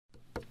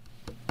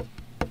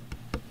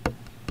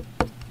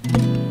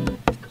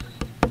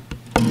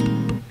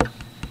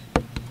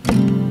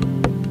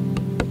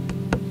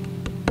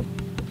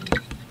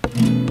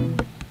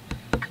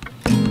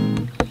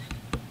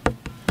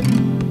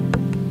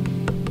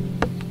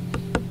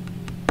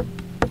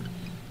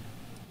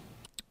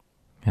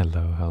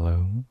Hello,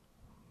 hello.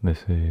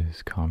 This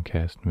is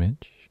Comcast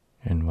Mitch,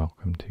 and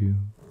welcome to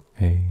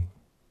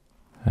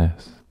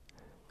ASMR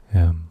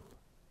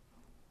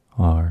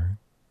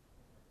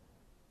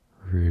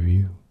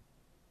Review.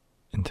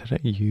 And today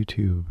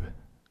YouTube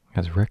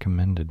has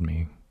recommended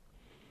me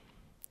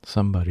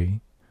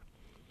somebody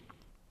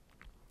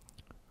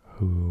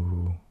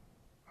who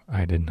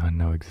I did not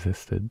know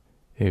existed.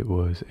 It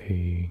was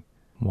a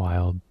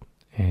wild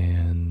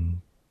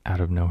and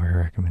out of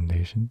nowhere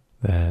recommendation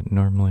that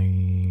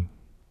normally,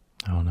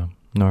 I don't know,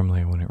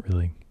 normally I wouldn't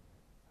really,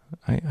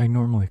 I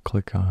normally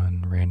click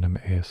on random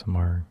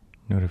ASMR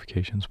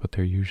notifications, but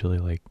they're usually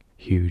like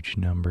huge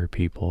number of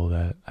people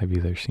that I've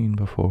either seen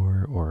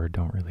before or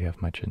don't really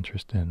have much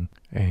interest in.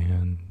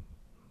 And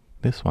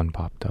this one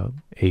popped up,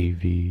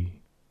 AVRT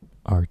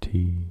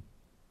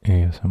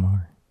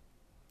ASMR.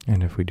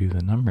 And if we do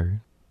the numbers,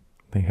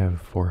 they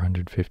have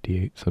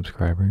 458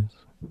 subscribers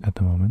at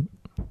the moment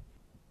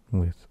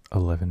with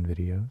 11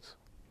 videos.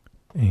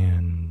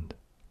 And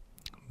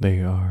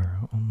they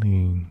are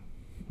only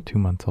 2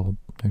 months old,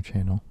 their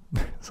channel.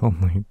 It's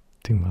only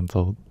 2 months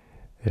old.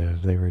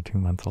 If they were 2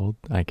 months old,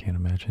 I can't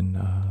imagine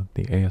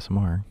the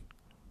ASMR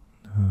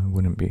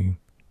wouldn't be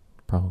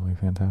probably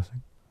fantastic.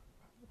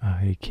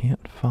 I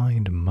can't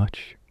find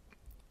much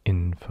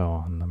info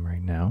on them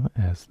right now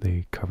as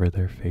they cover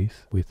their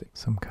face with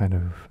some kind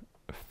of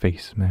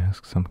face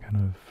mask, some kind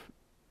of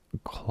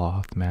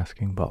cloth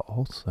masking, but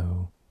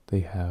also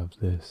they have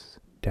this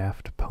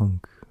Daft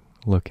Punk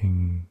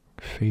looking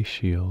face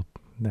shield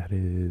that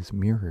is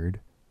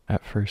mirrored.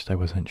 At first I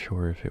wasn't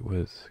sure if it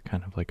was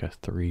kind of like a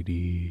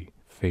 3D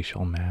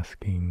facial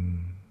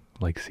masking,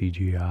 like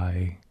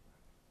CGI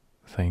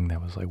thing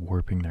that was like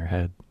warping their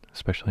head,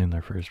 especially in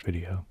their first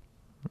video.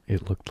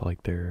 It looked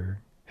like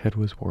their head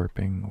was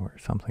warping or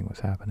something was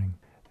happening.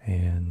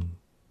 And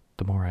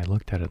the more I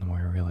looked at it, the more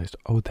I realized,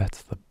 oh,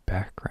 that's the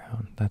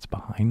background. That's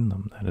behind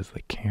them. That is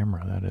the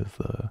camera.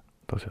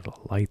 Those are the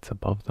lights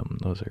above them.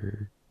 Those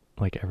are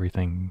like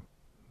everything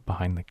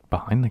behind the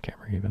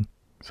camera even.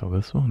 So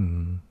this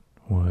one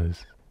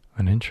was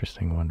an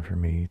interesting one for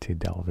me to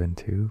delve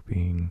into,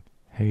 being,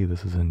 hey,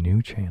 this is a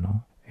new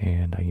channel,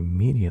 and I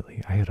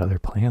had other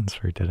plans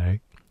for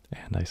today,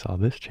 and I saw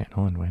this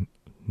channel and went,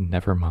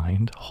 never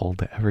mind,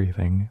 hold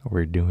everything,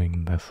 we're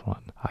doing this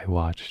one. I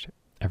watched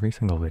every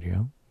single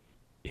video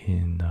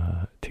in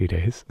 2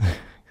 days,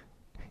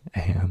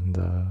 and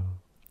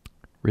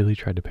really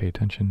tried to pay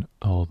attention,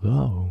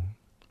 although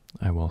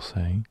I will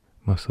say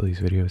most of these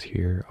videos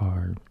here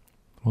are,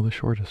 well, the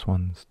shortest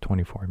one's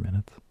 24 and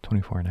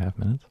a half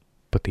minutes,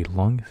 but the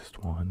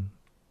longest one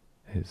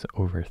is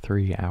over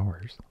 3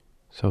 hours.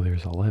 So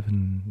there's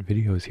 11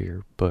 videos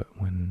here, but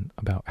when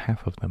about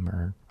half of them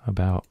are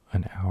about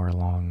an hour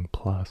long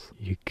plus,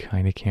 you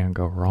kind of can't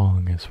go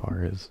wrong as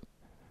far as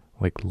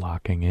like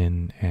locking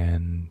in,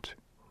 and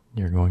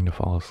you're going to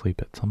fall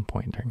asleep at some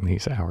point during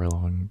these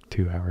hour-long,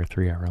 2-hour,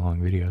 3-hour-long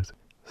videos.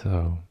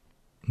 So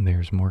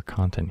there's more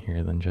content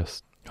here than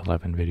just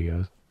 11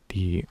 videos.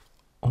 The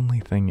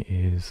only thing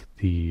is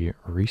the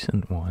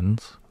recent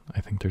ones, I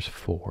think there's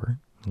 4,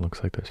 it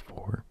looks like there's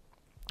 4,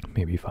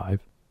 maybe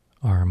 5,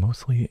 are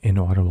mostly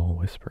inaudible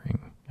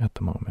whispering at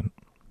the moment.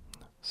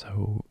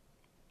 So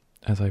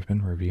as I've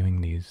been reviewing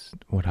these,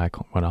 what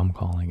I'm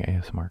calling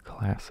ASMR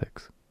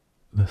classics,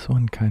 this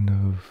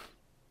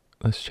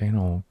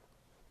channel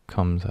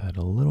comes at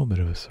a little bit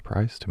of a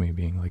surprise to me,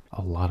 being like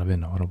a lot of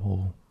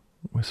inaudible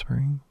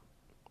whispering.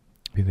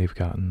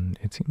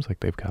 It seems like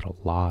they've got a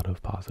lot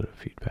of positive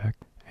feedback,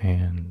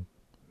 and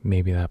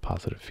maybe that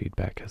positive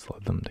feedback has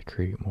led them to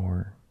create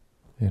more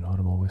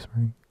inaudible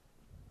whispering,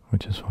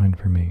 which is fine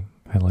for me.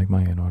 I like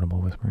my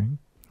inaudible whispering,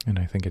 and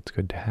I think it's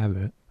good to have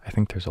it. I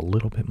think there's a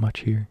little bit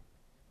much here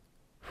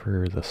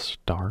for the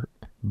start,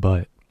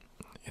 but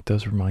it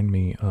does remind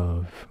me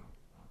of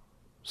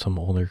some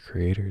older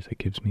creators. It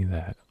gives me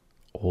that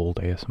old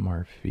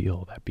ASMR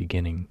feel, that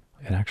beginning.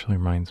 It actually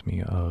reminds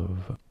me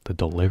of, the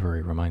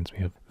delivery reminds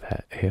me of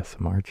that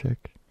ASMR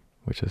chick,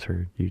 which is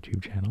her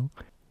YouTube channel.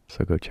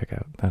 So go check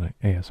out that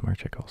ASMR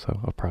chick also.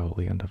 I'll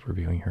probably end up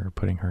reviewing her,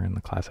 putting her in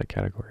the classic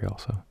category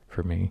also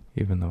for me,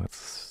 even though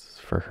it's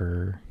for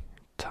her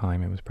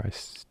time, it was probably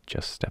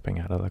just stepping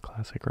out of the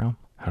classic realm.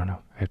 I don't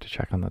know. I have to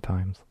check on the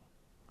times.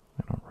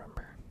 I don't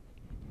remember.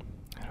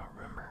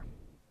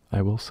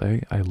 I will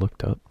say I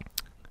looked up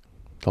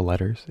the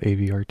letters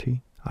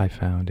AVRT. I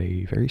found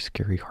a very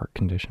scary heart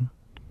condition.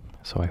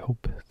 So I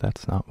hope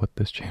that's not what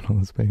this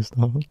channel is based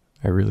on.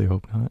 I really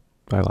hope not.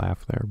 I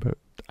laugh there, but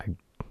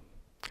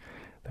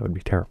that would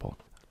be terrible.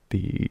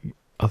 The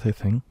other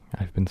thing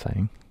I've been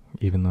saying,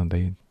 even though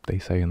they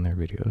say in their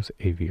videos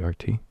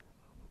AVRT,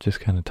 just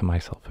kind of to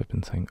myself I've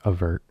been saying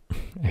avert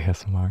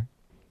ASMR,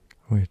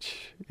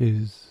 which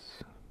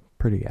is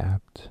pretty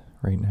apt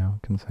right now,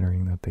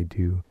 considering that they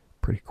do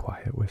pretty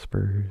quiet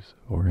whispers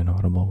or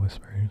inaudible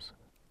whispers.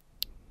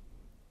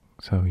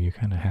 So you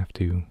kind of have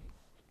to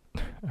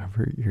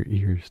avert your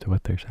ears to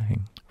what they're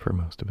saying for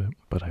most of it.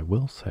 But I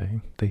will say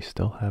they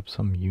still have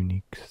some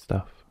unique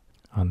stuff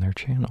on their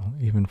channel,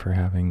 even for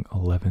having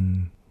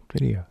 11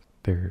 videos.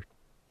 They're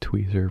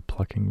tweezer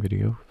plucking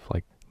video,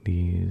 like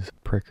these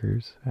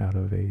prickers out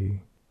of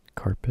a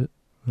carpet.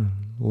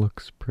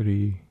 Looks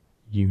pretty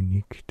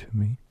unique to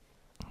me.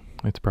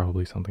 It's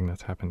probably something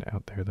that's happened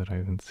out there that I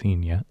haven't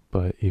seen yet,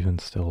 but even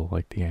still,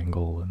 like the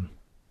angle and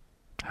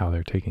how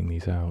they're taking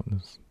these out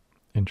is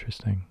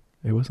interesting.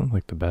 It wasn't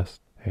like the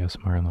best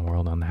ASMR in the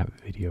world on that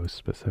video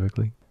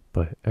specifically,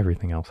 but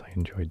everything else I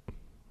enjoyed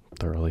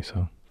thoroughly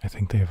so. I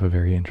think they have a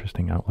very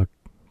interesting outlook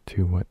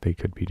to what they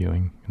could be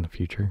doing in the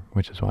future,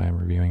 which is why I'm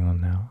reviewing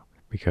them now,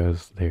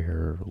 because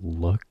their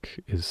look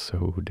is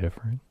so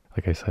different.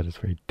 Like I said, it's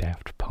very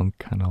Daft Punk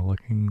kind of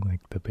looking,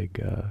 like the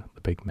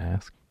big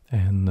mask.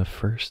 And the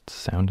first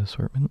sound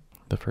assortment,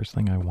 the first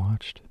thing I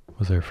watched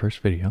was their first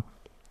video.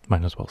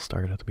 Might as well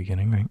start at the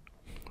beginning, right?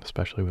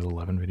 Especially with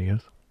 11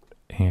 videos.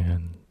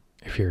 And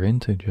if you're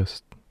into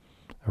just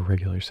a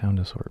regular sound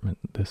assortment,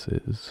 this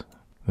is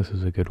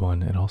a good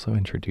one. It also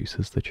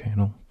introduces the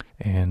channel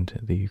and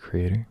the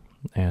creator.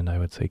 And I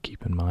would say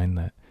keep in mind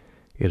that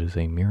it is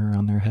a mirror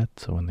on their head,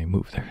 so when they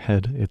move their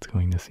head, it's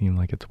going to seem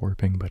like it's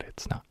warping, but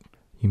it's not.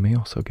 You may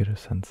also get a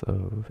sense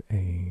of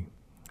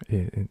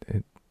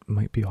it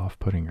might be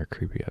off-putting or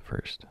creepy at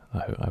first.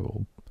 I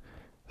will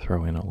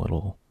throw in a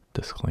little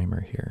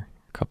disclaimer here.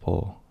 A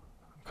couple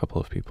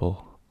of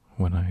people,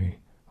 when I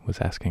was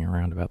asking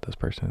around about this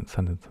person and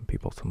sending some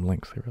people some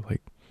links, they were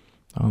like,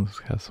 oh, this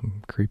has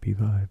some creepy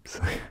vibes.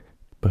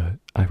 But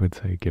I would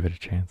say give it a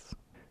chance,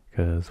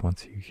 because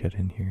once you get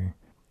in here,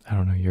 I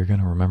don't know, you're going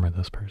to remember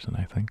this person,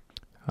 I think.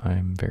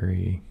 I'm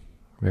very,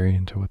 very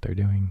into what they're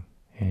doing,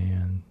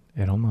 and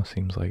it almost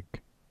seems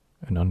like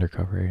an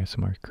undercover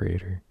ASMR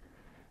creator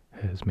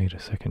has made a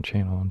second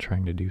channel and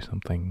trying to do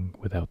something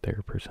without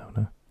their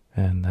persona.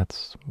 And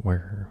that's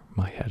where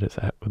my head is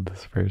at with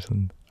this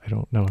person. I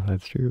don't know if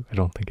that's true. I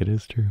don't think it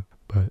is true,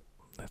 but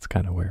that's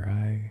kind of where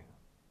I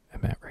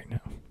am at right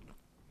now.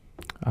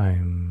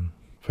 I'm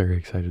very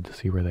excited to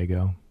see where they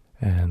go.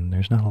 And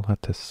there's not a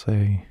lot to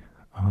say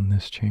on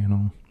this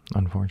channel,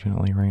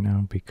 unfortunately, right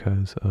now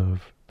because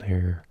of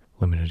their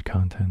limited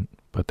content.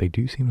 But they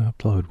do seem to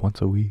upload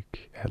once a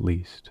week at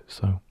least.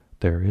 So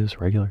there is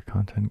regular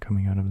content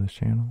coming out of this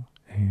channel,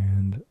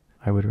 and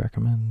I would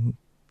recommend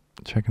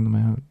checking them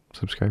out,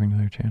 subscribing to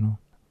their channel,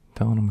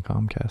 telling them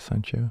Comcast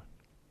sent you,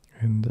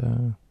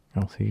 and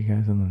I'll see you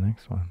guys in the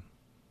next one.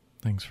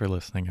 Thanks for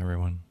listening,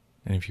 everyone,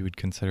 and if you would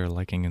consider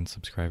liking and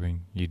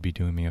subscribing, you'd be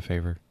doing me a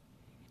favor.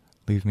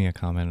 Leave me a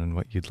comment on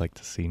what you'd like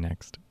to see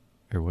next,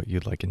 or what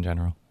you'd like in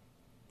general.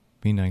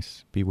 Be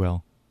nice, be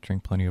well,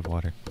 drink plenty of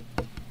water.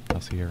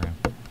 I'll see you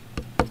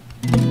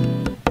around.